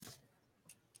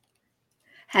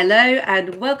Hello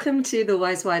and welcome to the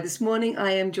Wise Why. This morning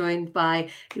I am joined by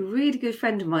a really good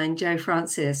friend of mine, Joe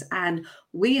Francis, and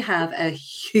we have a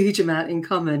huge amount in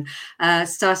common,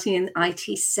 starting in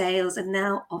IT sales and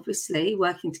now obviously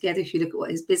working together, if you look at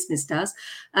what his business does,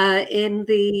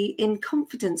 in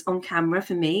confidence on camera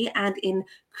for me and in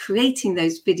creating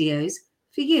those videos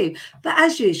for you. But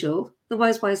as usual, the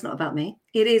Wise Why is not about me.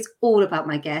 It is all about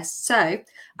my guests. So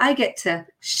I get to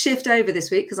shift over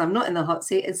this week because I'm not in the hot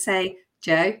seat and say,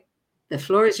 Joe, the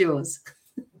floor is yours.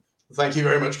 Thank you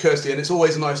very much, Kirsty. And it's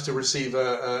always nice to receive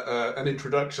an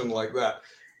introduction like that.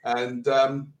 And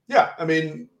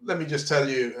let me just tell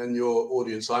you and your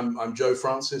audience, I'm Joe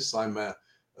Francis. I'm a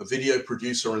video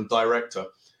producer and director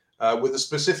with a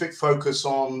specific focus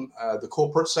on the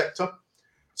corporate sector.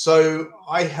 So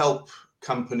I help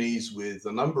companies with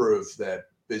a number of their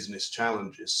business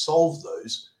challenges, solve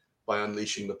those by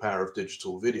unleashing the power of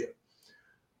digital video.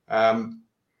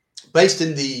 Based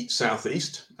in the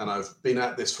Southeast, and I've been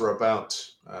at this for about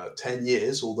 10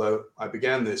 years, although I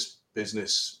began this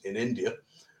business in India.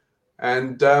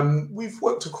 And we've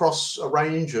worked across a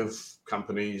range of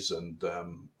companies and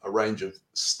a range of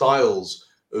styles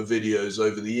of videos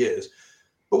over the years.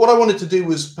 But what I wanted to do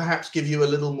was perhaps give you a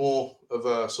little more of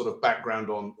a sort of background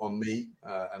on me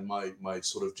and my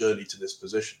sort of journey to this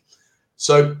position.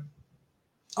 So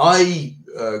I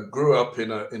grew up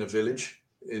in a village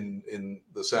in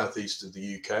the southeast of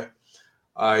the UK.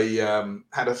 I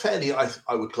had a fairly,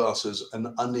 I would class as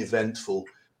an uneventful,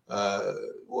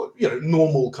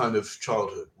 normal kind of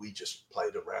childhood. We just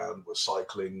played around, were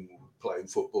cycling, playing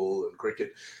football and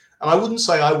cricket. And I wouldn't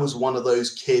say I was one of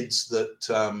those kids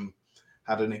that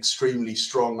had an extremely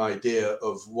strong idea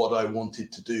of what I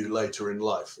wanted to do later in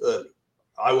life early.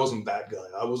 I wasn't that guy.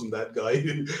 I wasn't that guy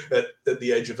who at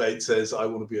the age of 8 says, I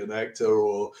want to be an actor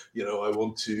or, I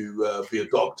want to be a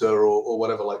doctor or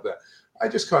whatever like that. I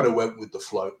just kind of went with the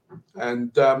flow.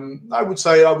 And I would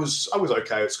say I was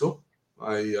okay at school.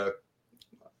 I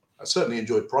certainly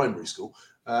enjoyed primary school.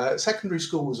 Secondary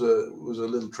school was a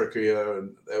little trickier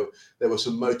and there were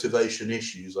some motivation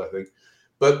issues, I think.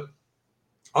 But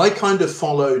I kind of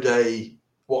followed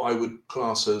what I would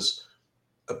class as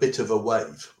a bit of a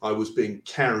wave. I was being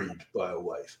carried by a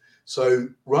wave. So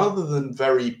rather than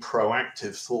very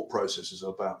proactive thought processes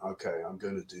about, okay, I'm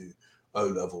going to do O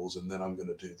levels and then I'm going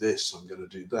to do this, I'm going to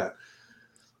do that,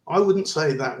 I wouldn't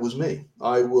say that was me.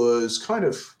 I was kind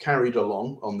of carried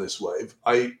along on this wave.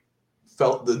 I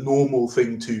felt the normal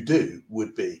thing to do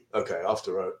would be, okay,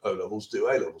 after O levels, do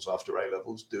A levels, after A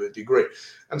levels, do a degree.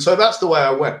 And so that's the way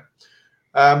I went.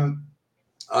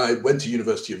 I went to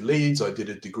University of Leeds. I did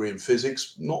a degree in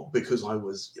physics, not because I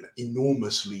was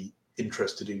enormously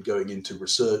interested in going into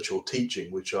research or teaching,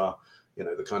 which are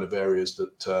the kind of areas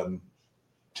that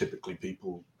typically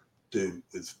people do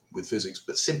with physics,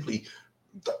 but simply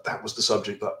that was the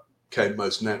subject that came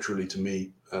most naturally to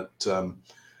me at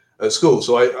school.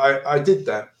 So I did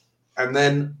that, and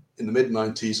then in the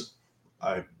mid-90s,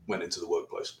 I went into the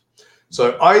workplace.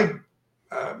 So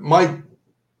my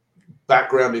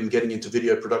background in getting into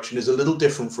video production is a little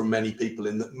different from many people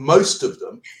in that most of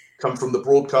them come from the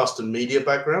broadcast and media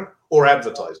background or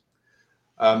advertising.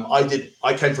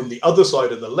 I came from the other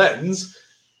side of the lens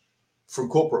from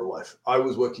corporate life. I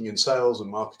was working in sales and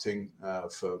marketing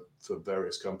for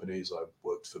various companies. I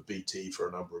worked for BT for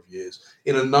a number of years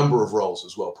in a number of roles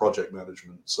as well: project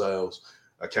management, sales,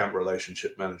 account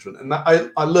relationship management. And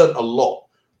I learned a lot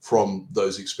from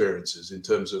those experiences in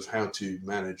terms of how to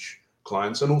manage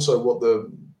clients and also what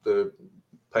the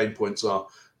pain points are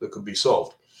that could be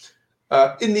solved.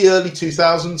 In the early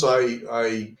 2000s,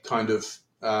 I kind of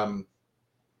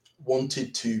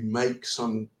wanted to make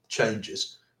some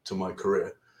changes to my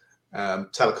career.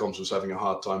 Telecoms was having a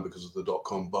hard time because of the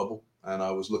dot-com bubble, and I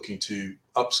was looking to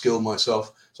upskill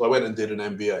myself. So I went and did an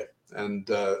MBA, and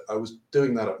I was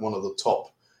doing that at one of the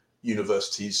top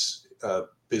universities,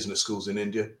 business schools in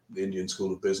India, the Indian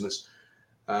School of Business,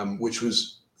 which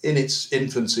was in its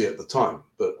infancy at the time,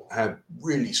 but had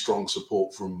really strong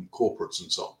support from corporates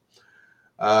and so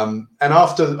on. And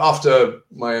after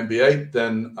my MBA,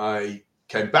 then I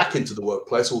came back into the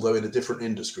workplace, although in a different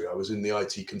industry. I was in the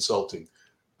IT consulting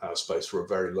space for a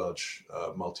very large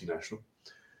multinational.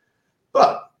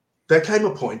 But there came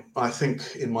a point, I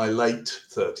think, in my late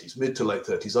 30s, mid to late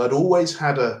 30s, I'd always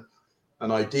had an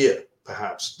idea,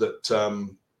 perhaps, that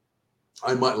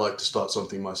I might like to start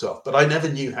something myself, but I never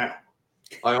knew how.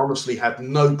 I honestly had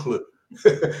no clue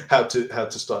how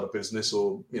to start a business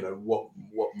or what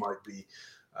might be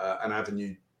an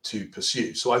avenue to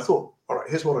pursue. So I thought, all right,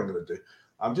 here's what I'm going to do.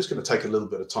 I'm just going to take a little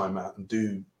bit of time out and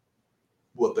do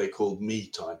what they called me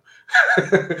time.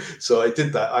 So I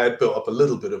did that. I had built up a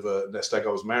little bit of a nest egg. I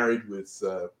was married with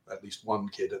at least one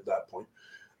kid at that point.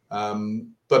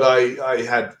 But I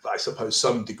had, I suppose,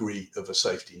 some degree of a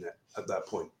safety net at that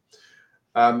point.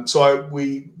 So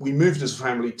we moved as a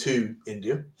family to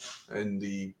India in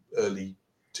the early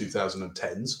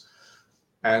 2010s.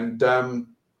 And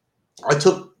I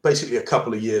took basically a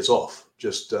couple of years off,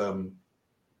 just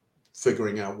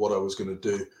figuring out what I was going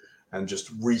to do and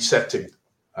just resetting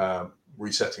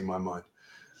my mind.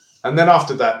 And then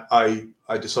after that, I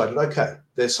decided, okay,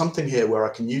 there's something here where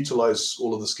I can utilize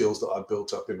all of the skills that I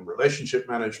built up in relationship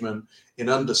management, in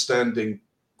understanding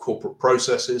corporate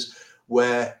processes,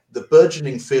 where the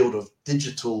burgeoning field of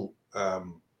digital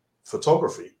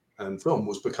photography and film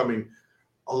was becoming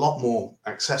a lot more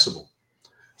accessible.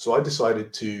 So I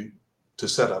decided to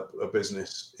set up a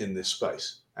business in this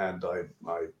space, and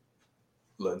I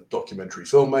learned documentary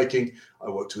filmmaking. I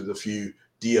worked with a few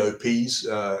DOPs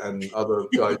and other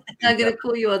guys. I'm going to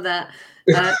call you on that.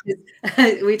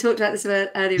 We talked about this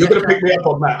earlier. You're going to pick me up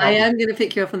on that. I am going to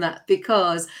pick you up on that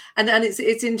because, and it's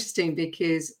interesting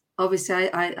because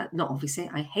obviously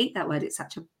I hate that word. It's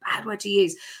such a bad word to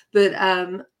use. But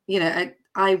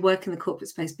I work in the corporate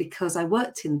space because I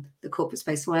worked in the corporate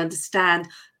space, so I understand.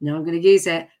 Now I'm going to use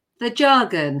it, the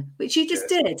jargon, which you just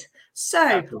did. So,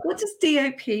 absolutely. What does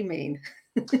DOP mean?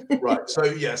 Right. So,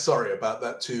 yeah, sorry about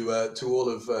that to all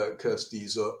of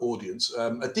Kirsty's audience.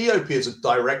 A DOP is a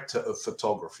director of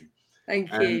photography.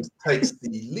 Thank you. And takes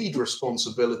the lead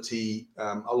responsibility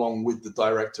along with the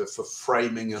director for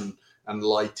framing and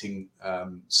lighting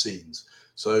scenes.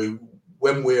 So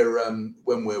when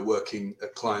we're working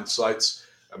at client sites,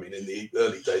 I mean, in the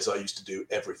early days, I used to do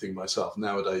everything myself.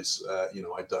 Nowadays, I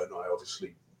don't. I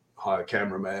obviously hire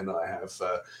cameramen. I have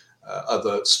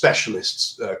other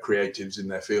specialists, creatives in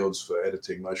their fields for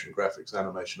editing, motion graphics,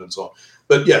 animation, and so on.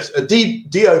 But yes, a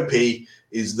DOP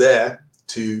is there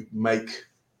to make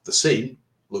the scene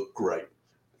look great,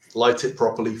 light it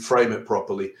properly, frame it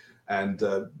properly, and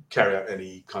carry out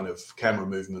any kind of camera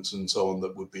movements and so on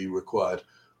that would be required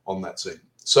on that scene.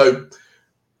 So,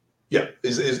 yeah,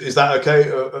 is that okay?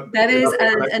 That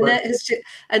is,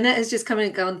 Annette has just come in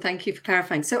and gone, thank you for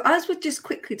clarifying. So as we're just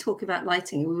quickly talking about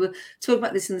lighting, we were talking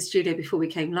about this in the studio before we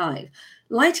came live.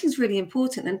 Lighting is really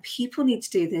important, and people need to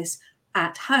do this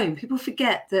at home. People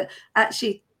forget that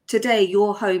actually today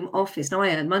your home office, now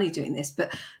I earn money doing this,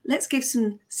 but let's give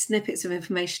some snippets of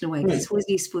information away because it's always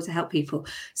useful to help people.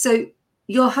 So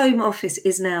your home office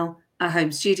is now a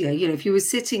home studio. If you were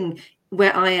sitting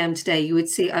where I am today, you would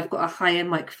see I've got a high-end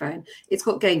microphone. It's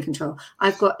got gain control.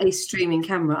 I've got a streaming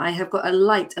camera. I have got a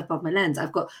light above my lens.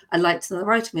 I've got a light to the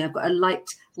right of me. I've got a light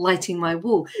lighting my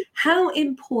wall. How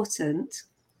important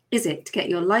is it to get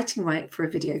your lighting right for a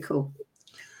video call?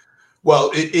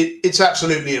 Well, it's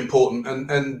absolutely important.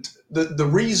 And the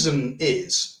reason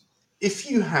is,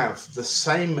 if you have the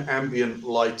same ambient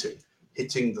lighting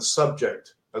hitting the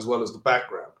subject as well as the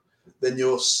background, then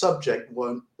your subject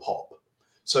won't pop.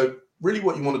 So really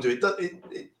what you want to do,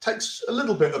 it takes a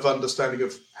little bit of understanding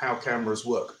of how cameras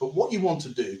work. But what you want to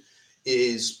do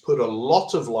is put a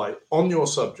lot of light on your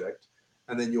subject,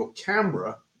 and then your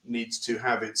camera needs to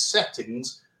have its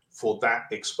settings for that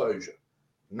exposure.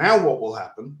 Now what will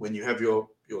happen when you have your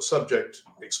subject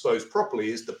exposed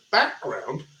properly is the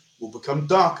background will become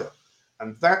darker,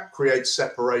 and that creates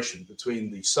separation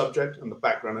between the subject and the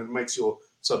background, and it makes your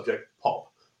subject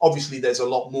pop. Obviously, there's a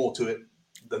lot more to it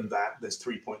than that. There's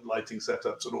 3-point lighting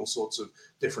setups and all sorts of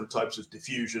different types of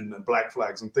diffusion and black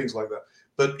flags and things like that.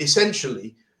 But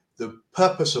essentially, the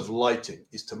purpose of lighting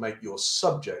is to make your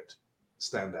subject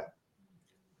stand out.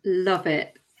 Love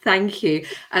it. Thank you.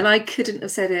 And I couldn't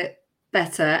have said it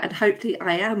better. And hopefully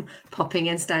I am popping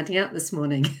and standing out this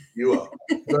morning. You are.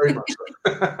 Very much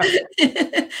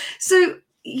so. So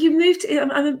you moved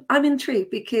to, I'm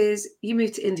intrigued because you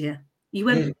moved to India. You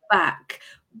went back.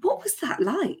 What was that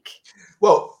like?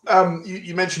 Well,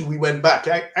 you mentioned we went back.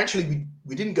 Actually,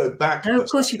 we didn't go back. No, of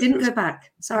course you didn't go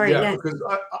back. Sorry. Yeah, because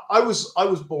I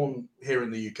was born here in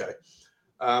the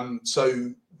UK,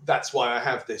 so that's why I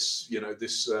have this,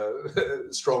 this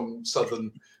strong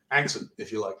Southern accent,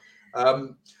 if you like.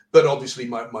 But obviously,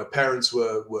 my parents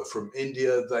were from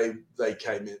India. They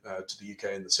came to the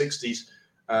UK in the 60s,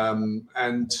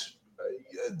 and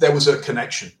there was a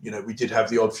connection. We did have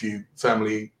the odd few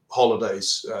family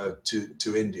holidays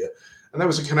to India, and there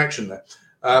was a connection there.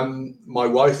 My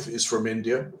wife is from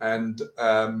India, and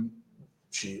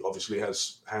she obviously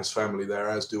has family there,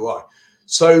 as do I.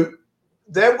 So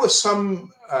there were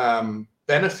some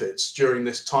benefits during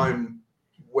this time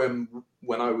when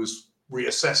I was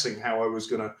reassessing how I was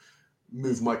going to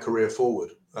move my career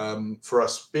forward. For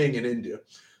us being in India,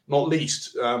 not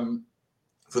least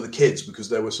for the kids, because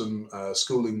there were some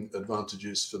schooling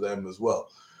advantages for them as well.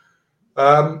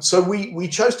 So we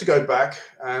chose to go back,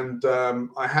 and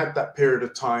I had that period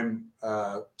of time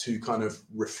to kind of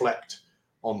reflect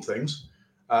on things.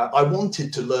 I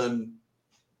wanted to learn,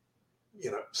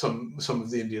 some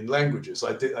of the Indian languages.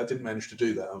 I didn't manage to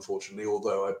do that, unfortunately,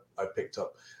 although I picked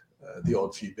up the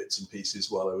odd few bits and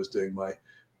pieces while I was doing my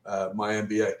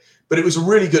MBA. But it was a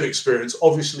really good experience.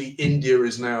 Obviously, India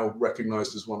is now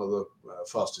recognized as one of the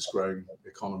fastest growing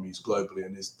economies globally,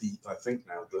 and is I think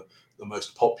now the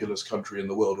most populous country in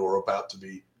the world, or about to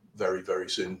be very, very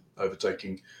soon,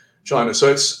 overtaking China.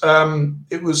 So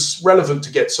it was relevant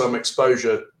to get some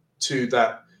exposure to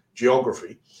that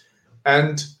geography.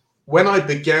 And when I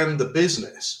began the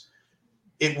business,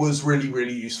 it was really,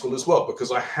 really useful as well,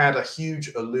 because I had a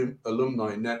huge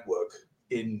alumni network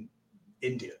in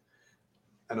India.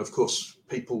 And of course,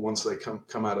 people, once they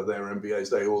come out of their MBAs,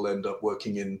 they all end up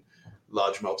working in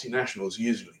large multinationals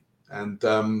usually. And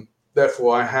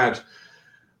therefore, I had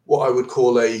what I would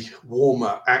call a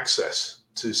warmer access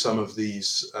to some of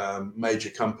these major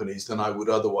companies than I would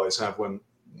otherwise have when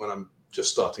I'm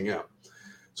just starting out.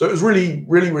 So it was really,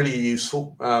 really, really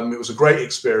useful. It was a great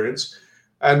experience.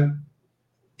 And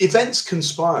events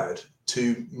conspired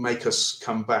to make us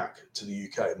come back to the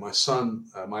UK. My son,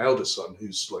 my eldest son,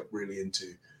 who's like really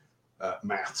into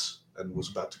maths and was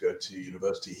about to go to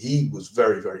university, he was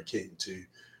very, very keen to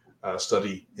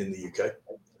study in the UK.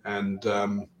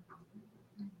 And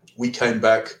we came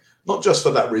back, not just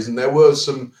for that reason. There were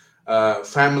some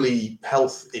family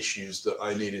health issues that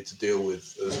I needed to deal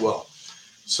with as well.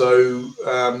 So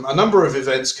a number of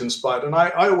events conspired, and I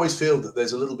always feel that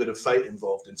there's a little bit of fate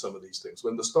involved in some of these things.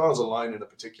 When the stars align in a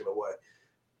particular way,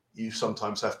 you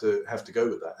sometimes have to go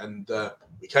with that. And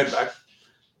we came back,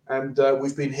 and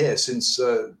we've been here since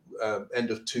end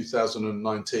of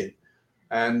 2019.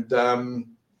 And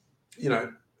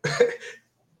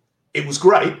it was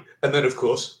great. And then, of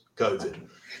course, COVID.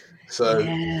 So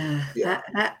yeah.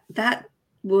 That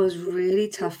was really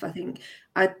tough. I think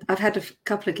I've had a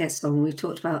couple of guests on. We've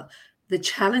talked about the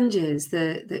challenges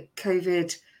that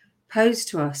COVID posed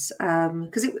to us,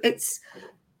 because it's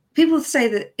people say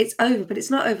that it's over, but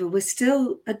it's not over. We're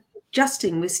still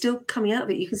adjusting. We're still coming out of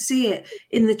it. You can see it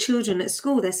in the children at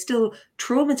school. They're still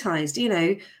traumatized.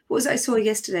 What was it I saw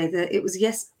yesterday? That it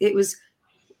was.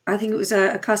 I think it was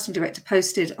a casting director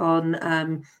posted on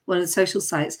one of the social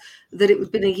sites that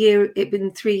it'd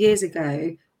been 3 years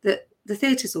ago that the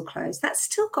theatres all closed. That's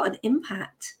still got an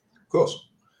impact. Of course.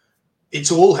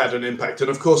 It's all had an impact. And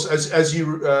of course, as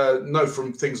you know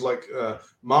from things like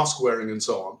mask wearing and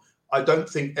so on, I don't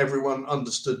think everyone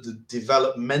understood the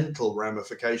developmental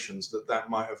ramifications that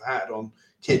might have had on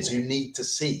kids who need to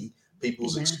see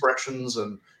people's expressions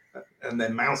and their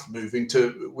mouth moving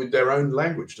with their own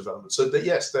language development. So that,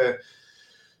 yes, the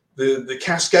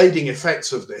cascading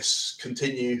effects of this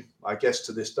continue, I guess,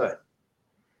 to this day.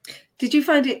 Did you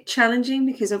find it challenging?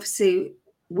 Because obviously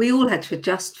we all had to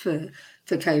adjust for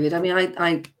COVID. I mean,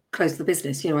 I closed the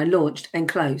business, I launched and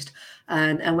closed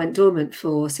and went dormant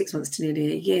for 6 months to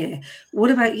nearly a year.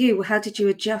 What about you? How did you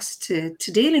adjust to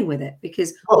dealing with it?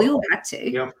 Because we all had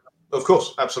to. Yeah. Of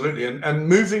course, absolutely, and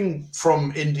moving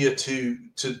from India to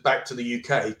back to the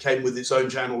UK came with its own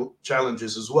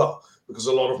challenges as well, because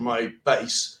a lot of my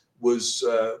base was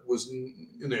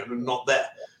not there,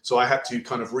 so I had to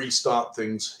kind of restart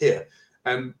things here,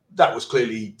 and that was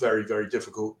clearly very, very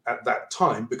difficult at that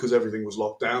time because everything was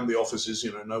locked down. The offices,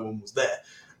 no one was there,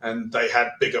 and they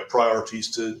had bigger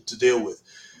priorities to deal with.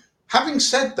 Having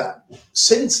said that,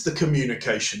 since the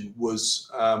communication was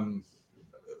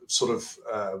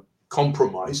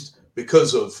compromised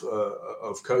because of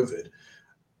COVID,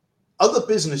 other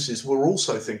businesses were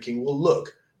also thinking, well,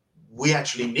 look, we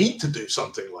actually need to do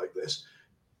something like this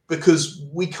because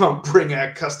we can't bring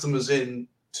our customers in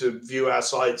to view our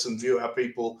sites and view our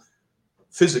people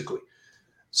physically.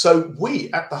 So we,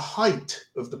 at the height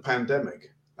of the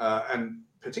pandemic, and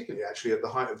particularly actually at the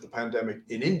height of the pandemic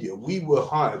in India, we were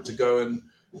hired to go and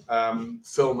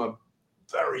film a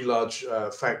very large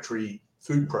factory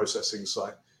food processing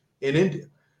site in India.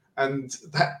 And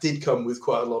that did come with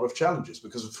quite a lot of challenges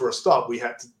because for a start, we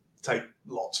had to take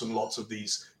lots and lots of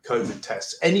these COVID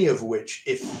tests, any of which,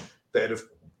 if they'd have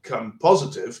come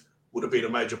positive, would have been a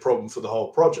major problem for the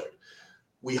whole project.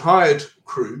 We hired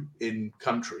crew in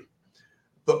country,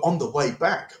 but on the way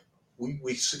back,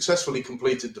 we successfully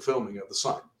completed the filming at the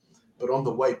site. But on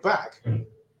the way back,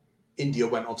 India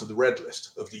went onto the red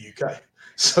list of the UK.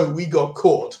 So we got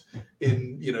caught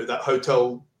in, that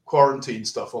hotel quarantine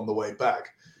stuff on the way back.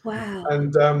 Wow.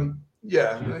 And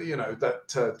yeah, you know, that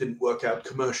didn't work out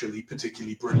commercially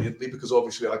particularly brilliantly, because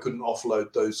obviously I couldn't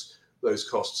offload those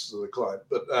costs to the client.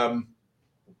 But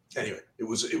anyway, it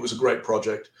was a great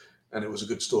project, and it was a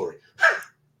good story.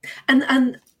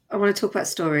 And I want to talk about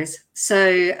stories.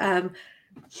 So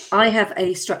I have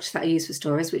a structure that I use for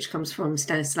stories, which comes from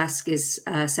Stanislavski's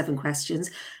 7 Questions.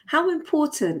 How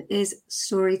important is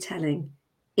storytelling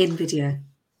in video?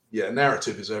 Yeah,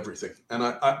 narrative is everything, and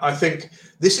I think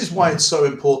this is why it's so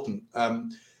important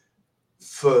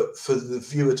for the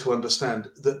viewer to understand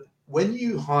that when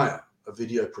you hire a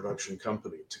video production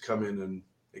company to come in and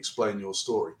explain your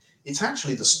story, it's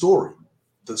actually the story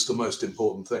that's the most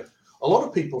important thing. A lot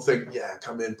of people think, yeah,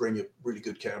 come in, bring your really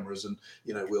good cameras, and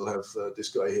you know, we'll have this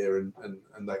guy here and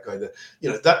that guy there.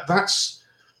 You know, that's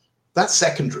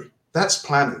secondary. That's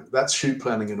planning. That's shoot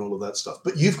planning and all of that stuff.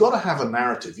 But you've got to have a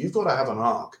narrative. You've got to have an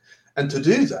arc. And to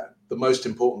do that, the most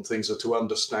important things are to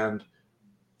understand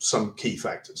some key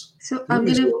factors. So I'm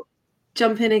going to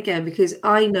jump in again, because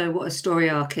I know what a story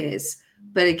arc is.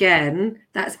 But again,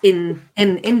 that's in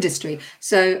industry.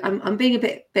 So I'm being a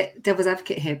bit devil's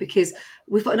advocate here, because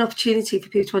we've got an opportunity for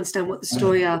people to understand what the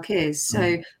story arc is.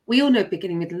 So we all know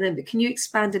beginning, middle, and end. But can you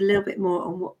expand a little bit more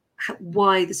on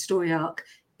why the story arc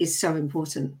is so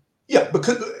important? Yeah,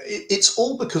 because it's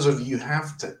all because of, you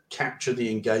have to capture the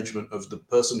engagement of the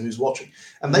person who's watching,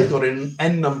 and they've got an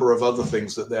n number of other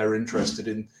things that they're interested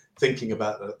in thinking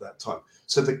about at that time.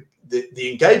 So the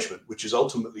engagement, which is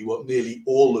ultimately what nearly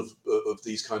all of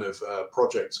these kind of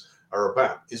projects are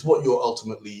about, is what you're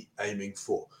ultimately aiming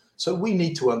for. So we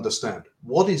need to understand,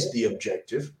 what is the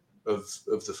objective of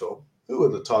the film, who are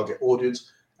the target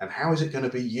audience, and how is it going to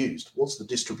be used? What's the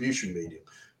distribution medium?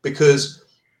 Because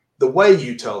the way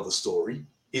you tell the story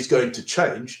is going to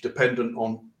change dependent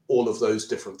on all of those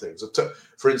different things.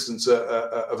 For instance,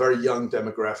 a very young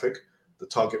demographic, the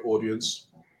target audience,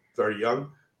 very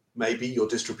young, maybe your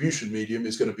distribution medium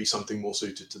is going to be something more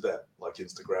suited to them, like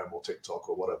Instagram or TikTok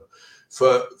or whatever.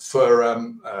 For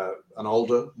an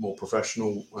older, more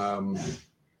professional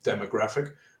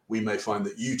demographic, we may find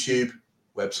that YouTube,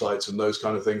 websites, and those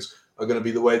kind of things are going to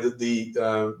be the way that the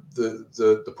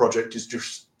project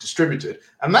is distributed,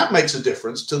 and that makes a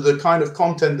difference to the kind of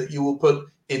content that you will put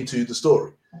into the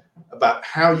story about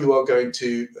how you are going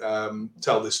to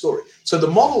tell this story. So the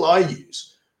model I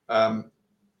use,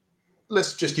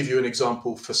 let's just give you an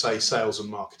example for, say, sales and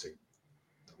marketing.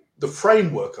 The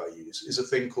framework I use is a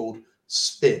thing called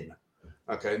SPIN.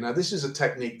 Okay, now this is a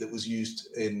technique that was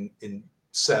used in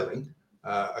selling,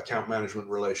 account management,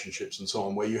 relationships, and so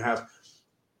on, where you have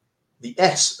the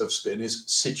S of SPIN is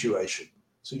situation.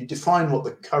 So you define what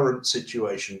the current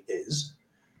situation is.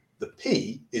 The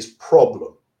P is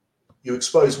problem. You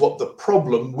expose what the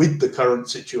problem with the current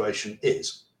situation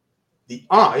is. The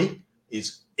I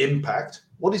is impact.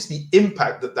 What is the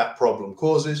impact that problem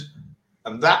causes?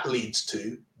 And that leads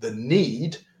to the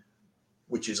need,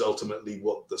 which is ultimately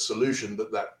what the solution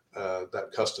that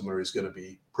customer is going to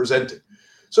be presenting.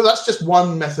 So that's just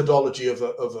one methodology of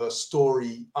a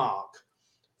story arc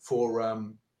for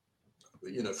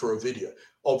for a video.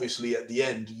 Obviously, at the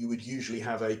end, you would usually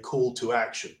have a call to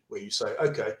action where you say,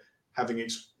 okay, having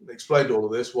explained all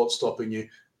of this, what's stopping you?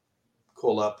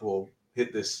 Call up or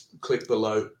hit this, click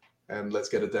below, and let's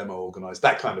get a demo organized,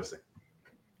 that kind of thing.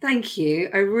 Thank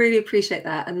you. I really appreciate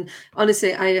that. And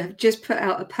honestly, I have just put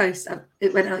out a post.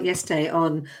 It went out yesterday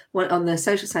on the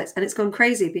social sites, and it's gone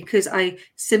crazy because I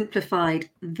simplified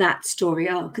that story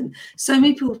arc. And so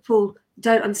many people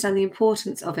don't understand the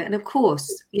importance of it. And of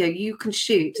course, you can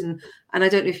shoot, and I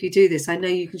don't know if you do this. I know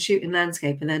you can shoot in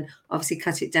landscape and then obviously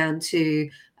cut it down to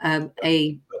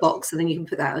a box, and then you can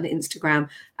put that on Instagram.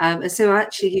 And so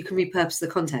actually you can repurpose the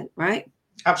content, right?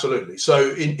 Absolutely.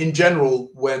 So in general,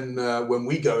 when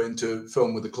we go into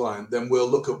film with a client, then we'll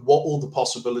look at what all the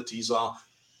possibilities are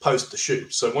post the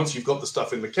shoot. So once you've got the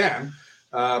stuff in the can,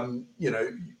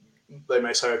 they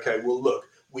may say, okay, well, look,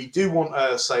 we do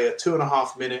want, say, a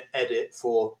 2.5 minute edit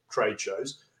for trade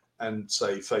shows and,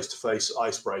 say, face-to-face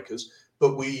icebreakers,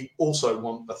 but we also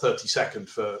want a 30-second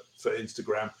for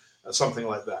Instagram, something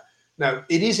like that. Now,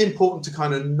 it is important to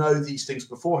kind of know these things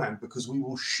beforehand, because we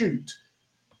will shoot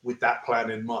with that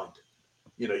plan in mind.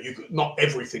 Not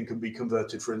everything can be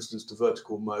converted, for instance, to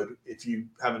vertical mode if you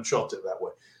haven't shot it that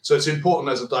way. So it's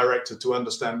important as a director to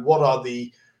understand what are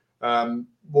the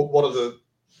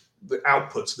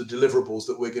outputs, the deliverables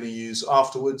that we're going to use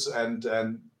afterwards, and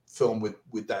film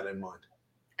with that in mind.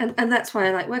 And that's why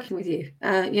I like working with you.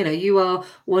 You are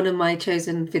one of my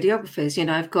chosen videographers.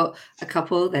 I've got a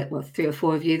couple 3 or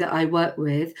 4 of you that I work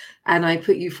with, and I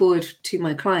put you forward to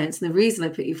my clients. And the reason I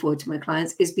put you forward to my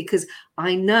clients is because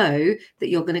I know that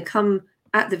you're going to come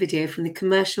at the video from the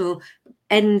commercial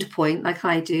end point, like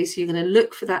I do. So you're going to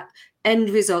look for that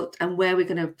end result and where we're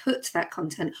going to put that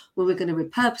content, where we're going to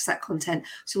repurpose that content.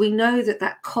 So we know that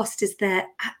that cost is there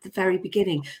at the very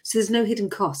beginning. So there's no hidden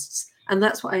costs. And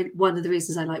that's one of the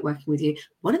reasons I like working with you.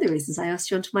 One of the reasons I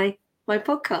asked you onto my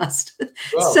podcast.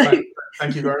 Well, So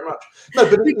thank you very much. No,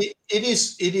 but it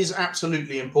is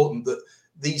absolutely important that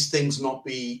these things not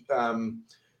be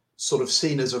sort of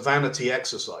seen as a vanity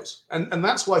exercise. And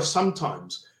that's why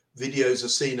sometimes videos are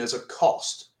seen as a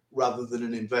cost rather than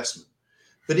an investment.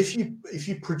 But if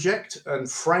you project and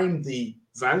frame the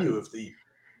value of the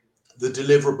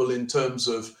deliverable in terms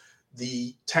of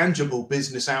the tangible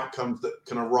business outcomes that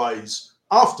can arise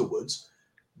afterwards,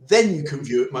 then you can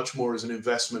view it much more as an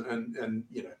investment and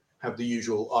have the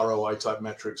usual ROI type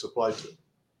metrics applied to it.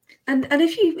 And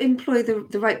if you employ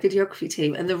the right videography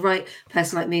team and the right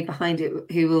person like me behind it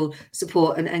who will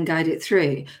support and guide it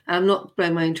through, I'm not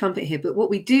blowing my own trumpet here, but what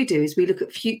we do is we look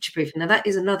at future proofing. Now that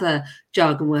is another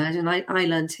jargon word, and I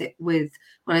learned it when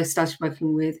I started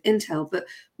working with Intel, but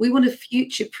we want to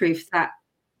future proof that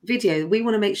video. We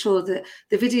want to make sure that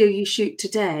the video you shoot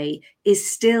today is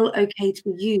still okay to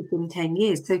be used in 10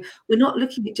 years. So we're not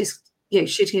looking at just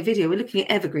shooting a video, we're looking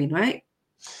at evergreen, right?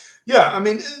 Yeah, I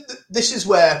mean, this is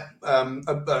where,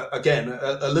 again,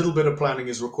 a little bit of planning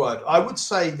is required. I would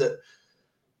say that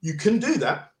you can do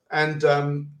that, and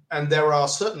there are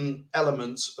certain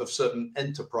elements of certain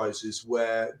enterprises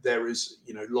where there is,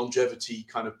 longevity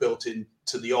kind of built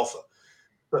into the offer.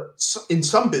 But in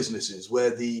some businesses where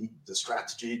the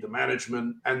strategy, the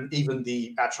management, and even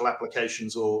the actual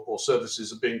applications or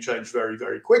services are being changed very,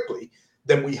 very quickly,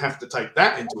 then we have to take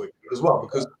that into account as well,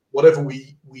 because whatever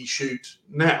we shoot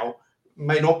now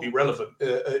may not be relevant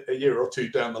a year or two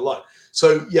down the line.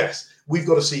 So yes, we've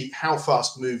got to see how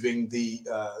fast moving the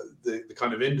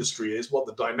kind of industry is, what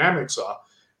the dynamics are,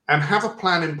 and have a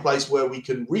plan in place where we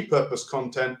can repurpose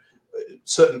content,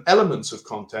 certain elements of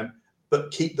content,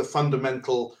 but keep the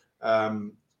fundamental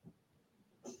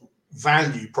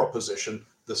value proposition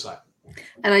the same.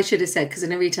 And I should have said, because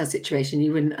in a retail situation,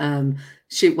 you wouldn't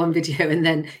shoot one video and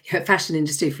then fashion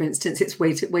industry, for instance, it's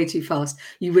way too fast.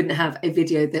 You wouldn't have a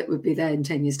video that would be there in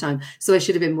 10 years' time. So I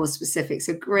should have been more specific.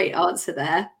 So great answer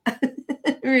there.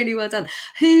 Really well done.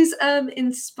 Who's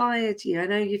inspired you? I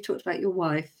know you've talked about your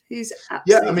wife. Who's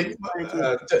absolutely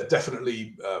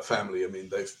definitely family. I mean,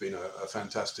 they've been a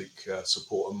fantastic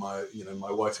support, and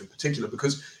my wife in particular,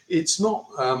 because it's not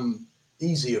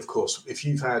easy, of course, if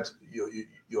you've had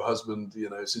your husband,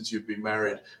 since you've been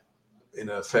married, in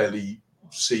a fairly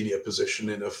senior position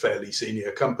in a fairly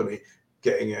senior company,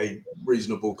 getting a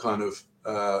reasonable kind of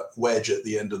wedge at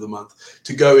the end of the month,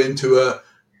 to go into a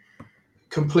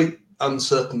complete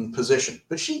uncertain position.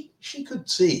 But she could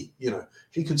see,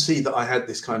 she could see that I had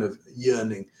this kind of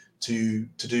yearning to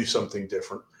do something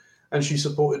different, and she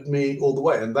supported me all the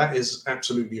way. And that is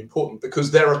absolutely important,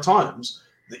 because there are times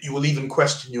that you will even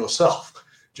question yourself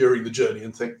during the journey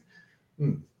and think,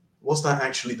 was that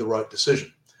actually the right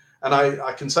decision? And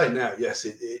I can say now, yes,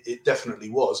 it definitely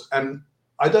was. And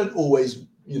I don't always,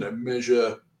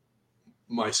 measure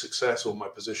my success or my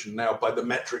position now by the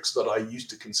metrics that I used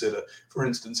to consider, for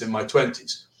instance, in my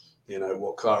 20s,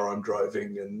 what car I'm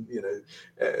driving and,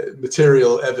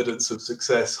 material evidence of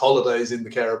success, holidays in the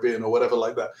Caribbean or whatever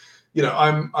like that.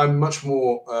 I'm much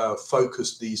more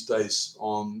focused these days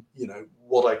on,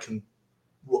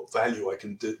 what value I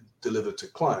can deliver to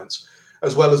clients,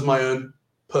 as well as my own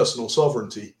personal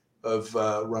sovereignty of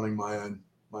running my own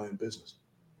business.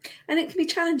 And it can be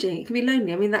challenging. It can be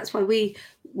lonely. I mean, that's why we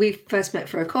first met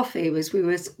for a coffee. We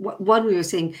were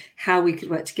seeing how we could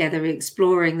work together,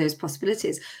 exploring those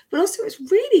possibilities. But also, it's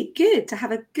really good to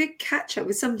have a good catch up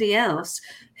with somebody else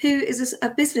who is a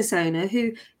business owner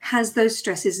who has those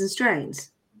stresses and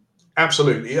strains.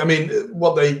 Absolutely. I mean,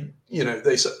 what they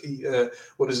say,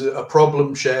 what is it? A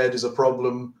problem shared is a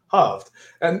problem halved.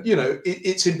 And,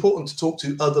 it's important to talk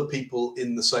to other people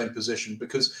in the same position,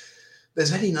 because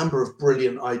there's any number of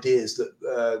brilliant ideas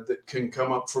that can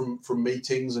come up from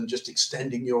meetings and just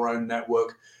extending your own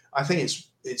network. I think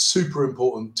it's super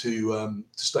important to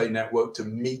stay networked, to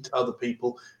meet other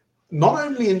people, not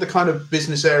only in the kind of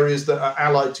business areas that are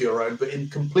allied to your own, but in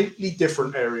completely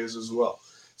different areas as well.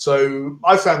 So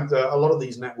I found a lot of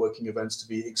these networking events to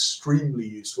be extremely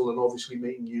useful, and obviously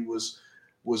meeting you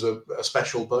was a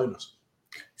special bonus.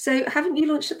 So haven't you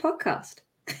launched a podcast?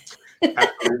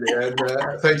 Absolutely,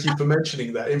 and thank you for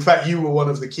mentioning that. In fact, you were one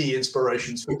of the key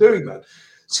inspirations for doing that.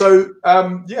 So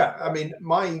I mean,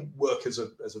 my work as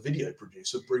a video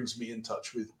producer brings me in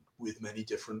touch with many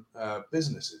different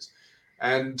businesses,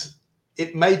 and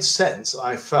it made sense.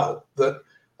 I felt that,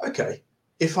 okay,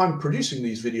 if I'm producing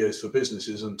these videos for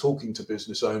businesses and talking to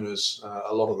business owners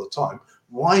a lot of the time,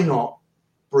 why not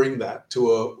bring that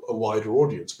to a wider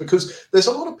audience? Because there's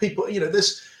a lot of people,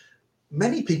 there's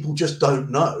many people just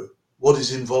don't know what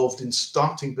is involved in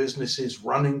starting businesses,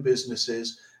 running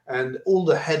businesses, and all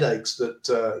the headaches that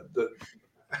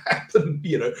happen,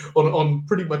 on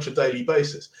pretty much a daily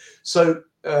basis. So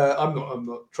I'm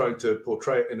not trying to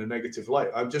portray it in a negative light.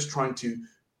 I'm just trying to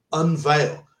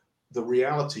unveil the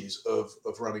realities of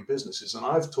running businesses. And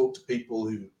I've talked to people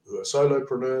who are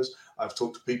solopreneurs. I've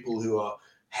talked to people who are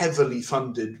heavily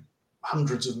funded,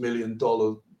 hundreds of $1 million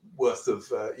worth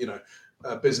of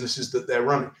businesses that they're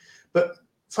running. But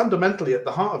fundamentally, at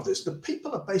the heart of this, the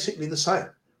people are basically the same.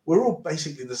 We're all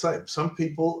basically the same. Some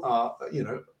people are,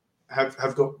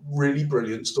 have got really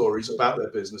brilliant stories about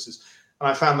their businesses, and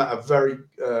I found that a very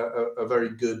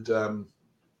good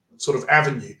sort of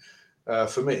avenue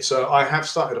for me. So I have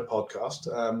started a podcast,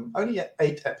 only at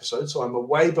 8 episodes, so I'm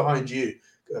way behind you,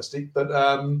 Kirsty, but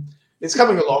it's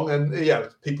coming along, and yeah,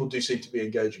 people do seem to be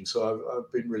engaging. So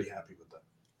I've been really happy with that.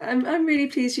 I'm really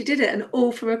pleased you did it, and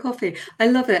all from a coffee. I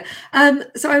love it.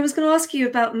 So I was going to ask you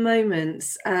about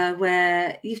moments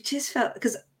where you've just felt,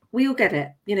 because we all get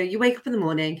it. You wake up in the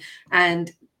morning,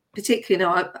 and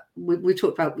particularly we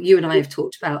talked about, you and I have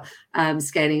talked about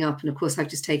scaling up, and of course I've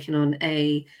just taken on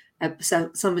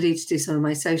somebody to do some of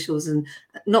my socials, and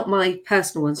not my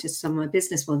personal ones, just some of my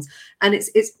business ones. And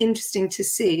it's interesting to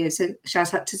see. So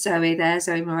shout out to Zoe there,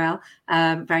 Zoe Morel.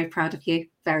 Very proud of you.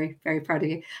 Very, very proud of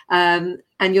you.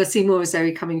 And you'll see more of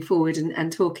Zoe coming forward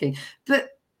and talking.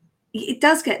 But it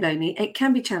does get lonely. It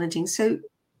can be challenging. So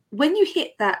when you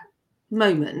hit that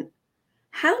moment,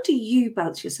 how do you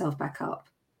bounce yourself back up?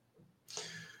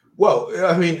 Well,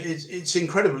 I mean, it's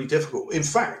incredibly difficult. In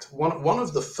fact, one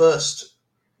of the first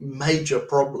major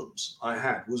problems I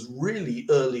had was really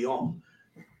early on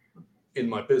in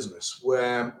my business,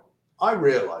 where I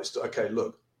realized, okay,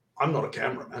 look, I'm not a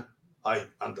cameraman. I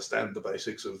understand the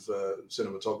basics of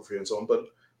cinematography and so on, but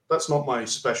that's not my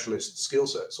specialist skill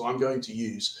set. So I'm going to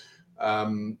use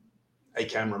a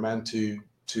cameraman to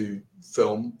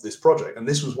film this project. And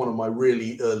this was one of my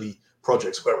really early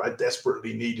projects where I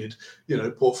desperately needed,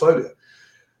 portfolio.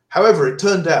 However, it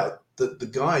turned out that the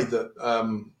guy that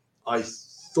I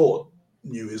thought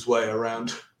knew his way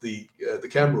around the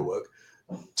camera work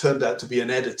turned out to be an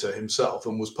editor himself,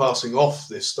 and was passing off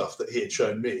this stuff that he had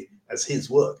shown me as his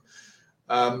work.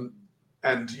 And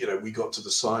we got to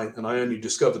the site, and I only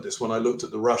discovered this when I looked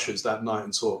at the rushes that night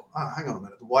and saw, hang on a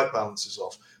minute, the white balance is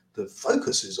off, the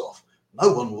focus is off.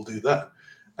 No one will do that.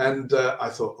 And I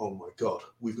thought, oh my God,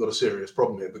 we've got a serious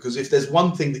problem here, because if there's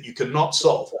one thing that you cannot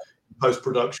solve in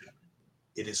post-production,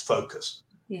 it is focus.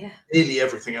 Yeah. Nearly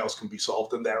everything else can be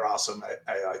solved, and there are some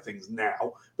AI things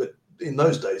now, but in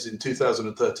those days, in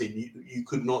 2013, you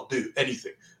could not do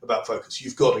anything about focus.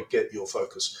 You've got to get your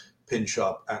focus pin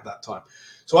sharp at that time.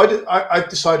 So I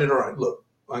decided, all right, look,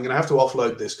 I'm going to have to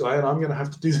offload this guy, and I'm going to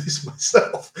have to do this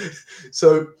myself.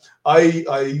 So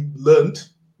I learned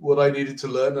what I needed to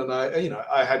learn, and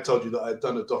I had told you that I'd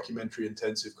done a documentary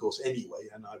intensive course anyway,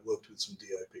 and I worked with some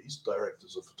DOPs,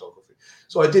 directors of photography.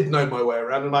 So I did know my way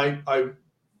around, and I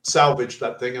salvaged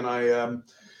that thing, and I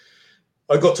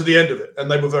got to the end of it, and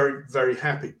they were very, very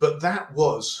happy. But that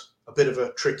was a bit of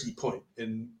a tricky point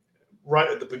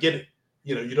right at the beginning.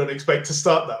 You don't expect to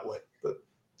start that way, but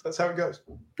that's how it goes.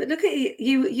 But look at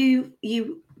you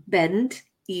bend,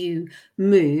 you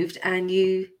moved, and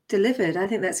you delivered. I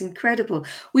think that's incredible.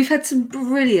 We've had some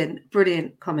brilliant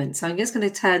comments, so I'm just going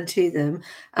to turn to them.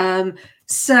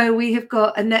 So we have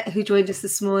got Annette, who joined us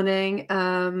this morning,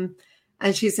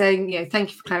 and she's saying,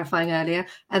 thank you for clarifying earlier.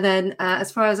 And then,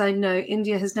 as far as I know,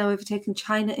 India has now overtaken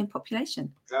China in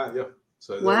population. Yeah.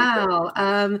 So wow.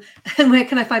 And where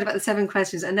can I find about the 7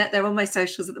 questions? Annette, they're on my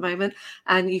socials at the moment,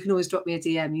 and you can always drop me a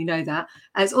DM. You know that.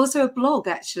 It's also a blog,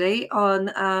 actually,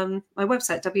 on my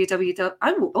website,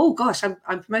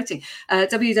 I'm promoting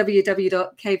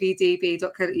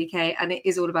www.kvdb.co.uk, and it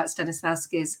is all about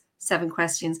Stanislavski's 7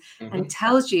 questions, and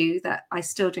tells you that I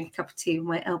still drink a cup of tea with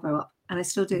my elbow up. And I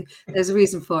still do. There's a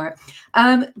reason for it.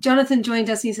 Jonathan joined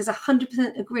us, and he says,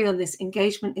 100% agree on this.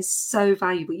 Engagement is so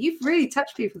valuable. You've really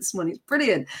touched people this morning. It's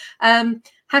brilliant.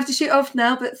 Have to shoot off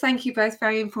now, but thank you both.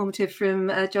 Very informative from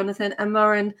Jonathan. And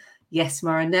Moran, yes,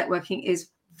 Moran, networking is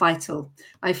vital.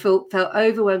 I felt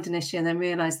overwhelmed initially, and then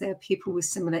realized there are people with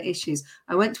similar issues.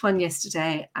 I went to one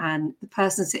yesterday, and the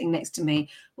person sitting next to me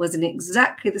was in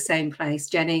exactly the same place.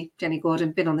 Jenny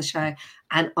Gordon, been on the show.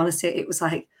 And honestly, it was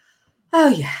like, oh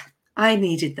yeah, I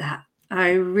needed that.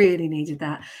 I really needed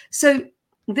that. So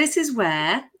this is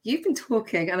where you've been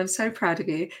talking, and I'm so proud of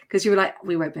you, because you were like,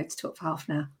 we won't be able to talk for half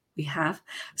an hour. We have.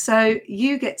 So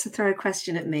you get to throw a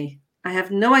question at me. I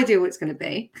have no idea what it's going to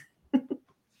be.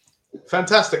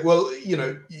 Fantastic. Well,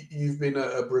 you've been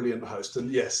a brilliant host,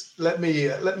 and yes, let me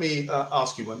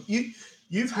ask you one.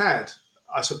 You've had,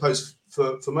 I suppose,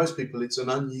 for most people, it's an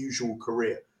unusual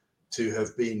career to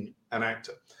have been an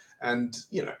actor, and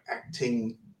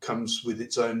acting comes with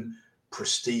its own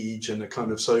prestige and a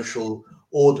kind of social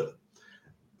order.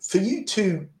 For you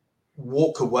to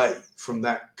walk away from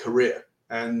that career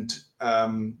and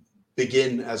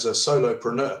begin as a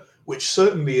solopreneur, which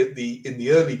certainly in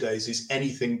the early days is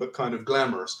anything but kind of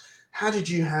glamorous. How did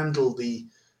you handle the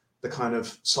kind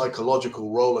of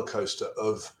psychological roller coaster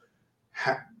of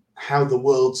how the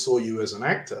world saw you as an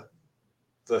actor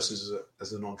versus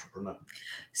as an entrepreneur?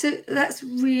 So that's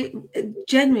really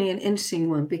genuinely an interesting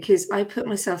one, because I put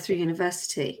myself through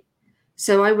university.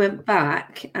 So I went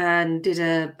back and did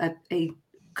a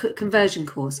conversion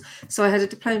course. So I had a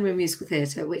diploma in musical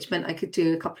theatre, which meant I could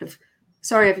do a couple of,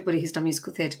 sorry everybody who's done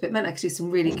musical theatre, but it meant I could do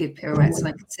some really good pirouettes and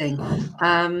I could sing.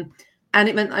 And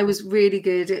it meant I was really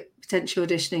good at potentially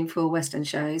auditioning for West End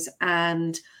shows.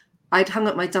 And I'd hung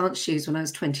up my dance shoes when I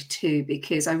was 22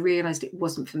 because I realised it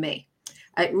wasn't for me.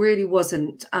 It really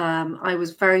wasn't. I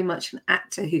was very much an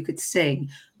actor who could sing,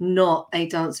 not a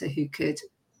dancer who could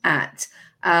act.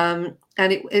 And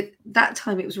that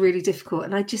time it was really difficult,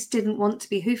 and I just didn't want to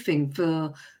be hoofing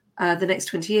for the next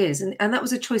 20 years. And that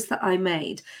was a choice that I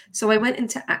made. So I went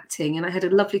into acting and I had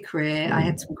a lovely career. I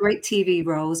had some great TV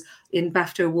roles in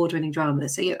BAFTA award-winning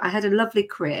dramas. So I had a lovely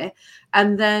career.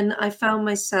 And then I found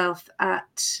myself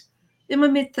in my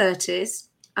mid-30s.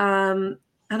 And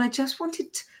I just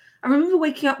wanted to, I remember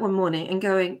waking up one morning and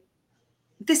going,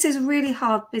 this is a really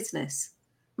hard business.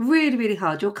 Really, really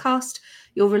hard.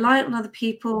 You're reliant on other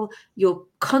people. You're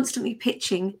constantly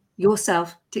pitching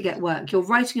yourself to get work. You're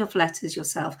writing off letters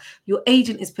yourself. Your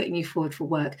agent is putting you forward for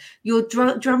work. You're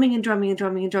drumming and drumming and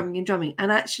drumming and drumming and drumming.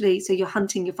 And actually, so you're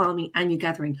hunting, you're farming, and you're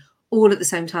gathering all at the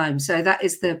same time. So that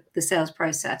is the sales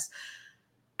process.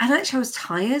 And actually, I was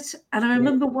tired. And I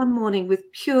remember one morning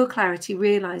with pure clarity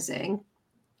realizing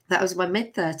that I was in my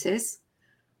mid-30s.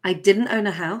 I didn't own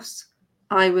a house.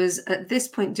 I was at this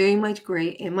point doing my degree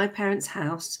in my parents'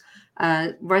 house,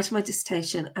 writing my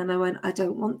dissertation, and I went, I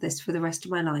don't want this for the rest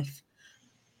of my life.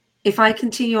 If I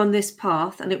continue on this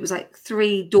path, and it was like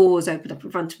 3 doors opened up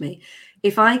in front of me,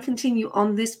 if I continue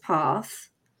on this path,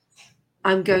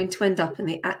 I'm going to end up in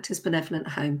the Actors Benevolent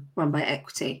Home run by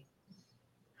Equity.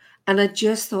 And I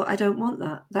just thought, I don't want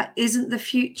that. That isn't the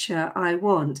future I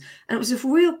want. And it was a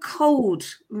real cold,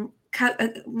 a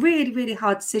really, really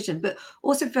hard decision, but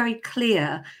also very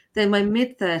clear that in my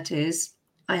mid-30s,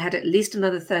 I had at least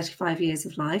another 35 years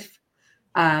of life.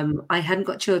 I hadn't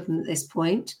got children at this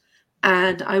point.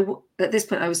 And at this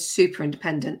point, I was super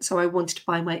independent. So I wanted to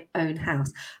buy my own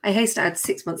house. I hasten to add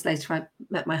 6 months later, I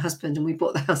met my husband and we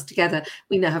bought the house together.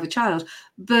 We now have a child.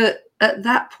 But at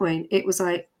that point, it was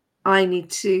like, I need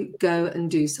to go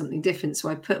and do something different. So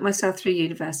I put myself through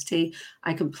university.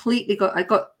 I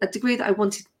got a degree that I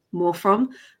wanted more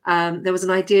from. There was an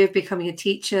idea of becoming a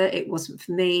teacher. It wasn't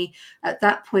for me. At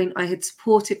that point, I had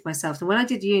supported myself. And when I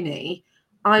did uni,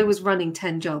 I was running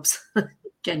 10 jobs,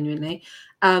 genuinely.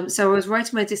 So I was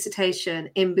writing my dissertation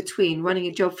in between running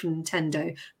a job for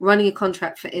Nintendo, running a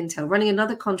contract for Intel, running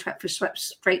another contract for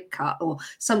Straight Cut or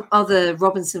some other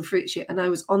Robinson Fruit Shoot. And I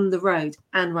was on the road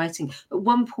and writing. At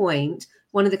one point,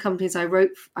 one of the companies I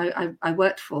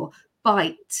worked for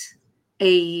biked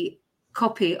a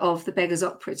copy of The Beggar's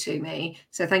Opera to me.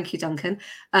 So thank you, Duncan.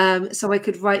 So I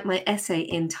could write my essay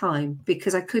in time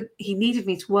because he needed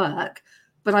me to work.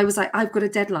 But I was like, I've got a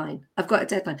deadline.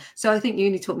 So I think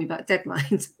uni taught me about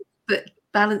deadlines, but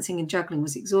balancing and juggling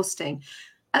was exhausting.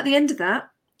 At the end of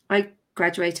that, I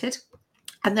graduated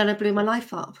and then I blew my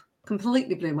life up,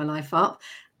 completely blew my life up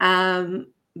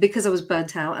because I was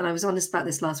burnt out. And I was honest about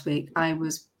this last week. I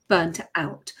was burnt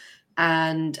out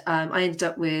and I ended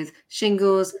up with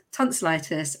shingles,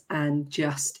 tonsillitis, and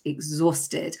just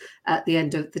exhausted at the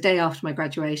end of the day after my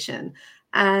graduation.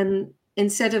 And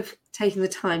instead of taking the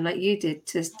time like you did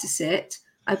to sit,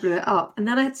 I blew it up. And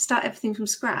then I had to start everything from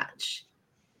scratch.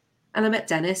 And I met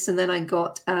Dennis, and then I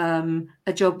got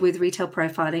a job with retail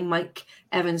profiling. Mike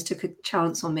Evans took a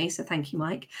chance on me, so thank you,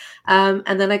 Mike.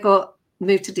 And then I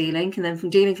moved to D-Link, and then from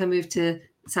D-Link I moved to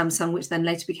Samsung, which then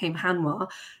later became Hanwha.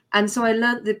 And so I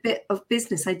learned the bit of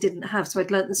business I didn't have. So I'd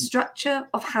learned the structure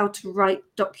of how to write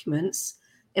documents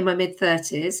in my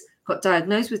mid-30s, got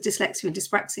diagnosed with dyslexia and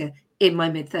dyspraxia in my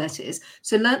mid-30s.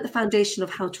 So learned the foundation of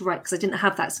how to write because I didn't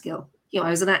have that skill. I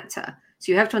was an actor.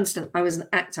 So you have to understand, I was an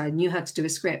actor. I knew how to do a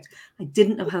script. I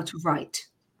didn't know how to write.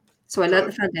 So I learned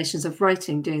the foundations of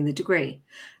writing doing the degree.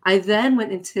 I then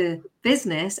went into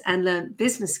business and learned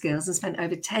business skills and spent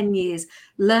over 10 years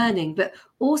learning, but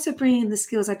also bringing the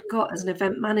skills I'd got as an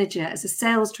event manager, as a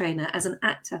sales trainer, as an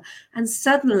actor. And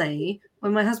suddenly,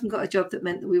 when my husband got a job that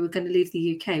meant that we were going to leave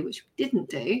the UK, which we didn't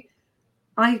do,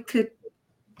 I could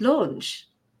launch.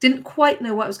 Didn't quite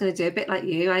know what I was going to do, a bit like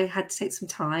you. I had to take some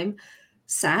time,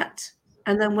 sat,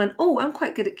 and then went, oh, I'm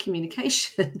quite good at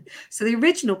communication. So the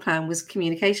original plan was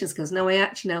communication skills. Now I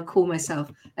actually now call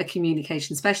myself a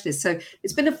communication specialist. So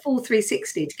it's been a full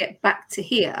 360 to get back to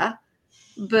here.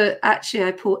 But actually,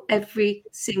 I put every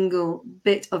single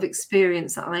bit of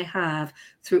experience that I have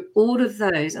through all of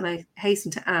those. And I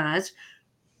hasten to add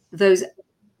those.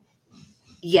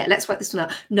 Yeah, let's work this one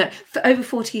out. No, for over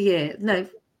 40 years. No,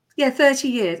 yeah, 30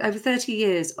 years, over 30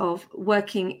 years of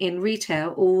working in retail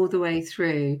all the way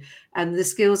through. And the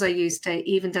skills I use today,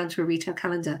 even down to a retail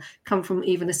calendar, come from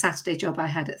even a Saturday job I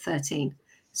had at 13.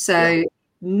 So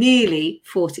nearly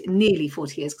 40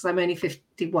 years, because I'm only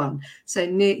 51. So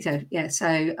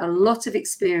a lot of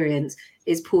experience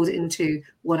is poured into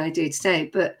what I do today.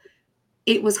 But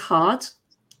it was hard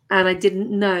and I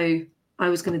didn't know I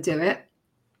was going to do it.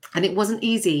 And it wasn't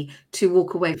easy to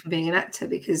walk away from being an actor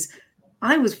because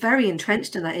I was very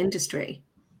entrenched in that industry.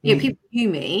 You know, people knew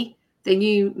me. They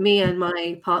knew me and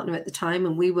my partner at the time,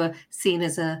 and we were seen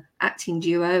as a acting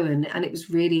duo, and it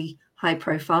was really high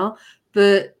profile.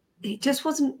 But it just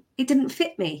wasn't. It didn't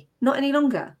fit me. Not any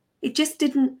longer. It just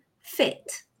didn't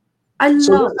fit.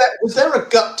 Was there a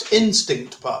gut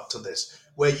instinct part to this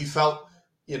where you felt,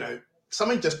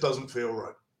 something just doesn't feel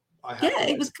right?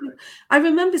 It was. I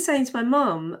remember saying to my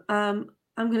mom, "I'm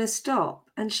going to stop,"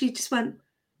 and she just went,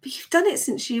 "But you've done it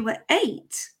since you were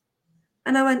 8."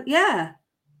 And I went, "Yeah.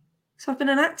 So I've been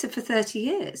an actor for 30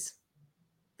 years.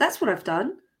 That's what I've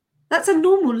done. That's a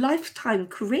normal lifetime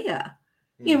career."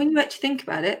 You know, when you actually think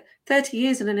about it, 30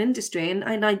 years in an industry,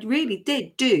 and I really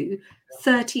did do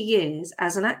 30 years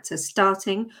as an actor,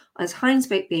 starting as Heinz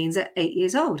Baked Beans at 8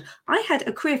 years old. I had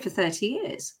a career for 30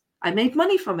 years. I made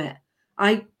money from it.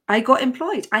 I got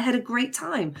employed. I had a great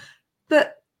time.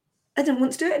 But I didn't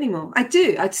want to do it anymore. I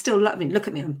do. I'd still love. I mean, look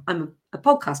at me. I'm a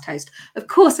podcast host. Of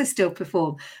course, I still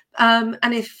perform.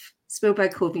 And if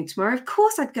Spielberg called me tomorrow, of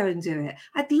course I'd go and do it.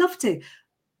 I'd love to.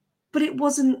 But it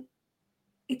wasn't.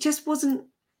 It just wasn't.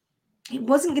 It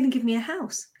wasn't going to give me a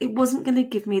house. It wasn't going to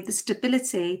give me the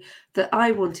stability that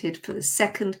I wanted for the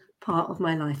second part of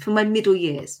my life, for my middle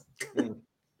years.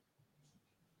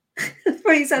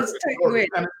 Probably sounds totally weird.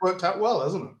 And it worked out well,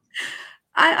 hasn't it?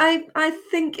 I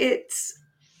think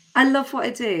I love what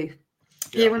I do.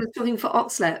 Yeah, when I was talking for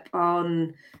Oxlep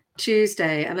on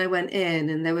Tuesday, and I went in,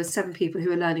 and there were 7 people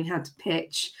who were learning how to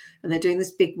pitch, and they're doing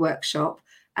this big workshop.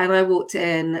 And I walked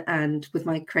in, and with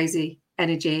my crazy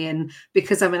energy, and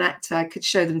because I'm an actor, I could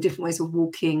show them different ways of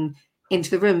walking into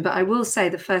the room. But I will say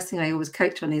the first thing I always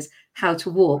coach on is how to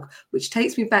walk, which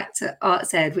takes me back to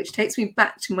Arts Ed, which takes me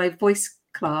back to my voice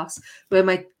class, where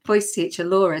my voice teacher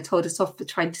Laura told us off for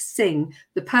trying to sing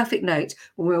the perfect note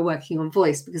when we were working on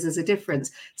voice, because there's a difference.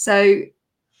 So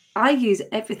I use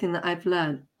everything that I've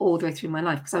learned all the way through my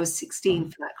life, because I was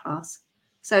 16 for that class.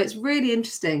 So it's really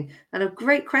interesting and a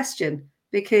great question,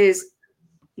 because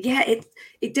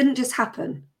it didn't just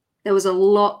happen. There was a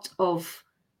lot of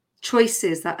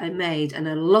choices that I made, and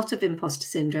a lot of imposter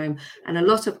syndrome, and a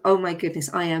lot of, oh my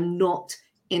goodness, I am not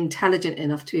intelligent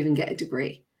enough to even get a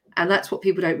degree. And that's what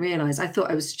people don't realize. I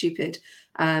thought I was stupid.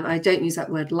 I don't use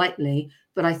that word lightly,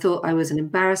 but I thought I was an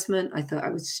embarrassment. I thought I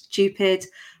was stupid.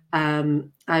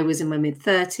 I was in my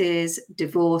mid-30s,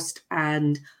 divorced,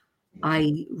 and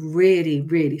I really,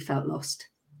 really felt lost.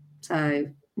 So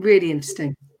really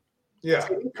interesting. Yeah.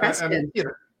 And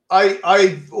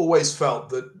I've always felt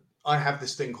that I have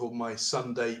this thing called my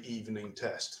Sunday evening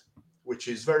test, which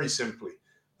is very simply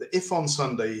that if on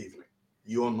Sunday evening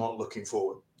you're not looking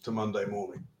forward to Monday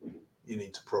morning, you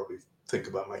need to probably think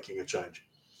about making a change.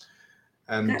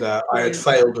 And I had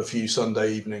failed a few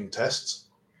Sunday evening tests,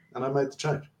 and I made the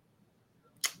change.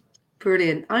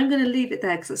 Brilliant. I'm going to leave it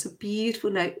there, because it's a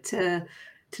beautiful note to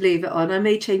leave it on. I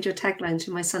may change your tagline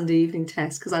to my Sunday evening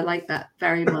test, because I like that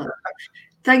very much.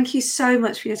 Thank you so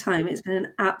much for your time. It's been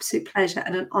an absolute pleasure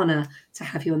and an honor to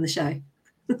have you on the show.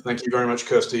 Thank you very much,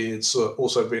 Kirsty. It's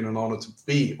also been an honor to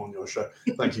be on your show.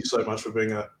 Thank you so much for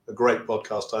being a great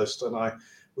podcast host, and I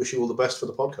wish you all the best for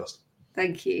the podcast.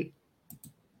 Thank you.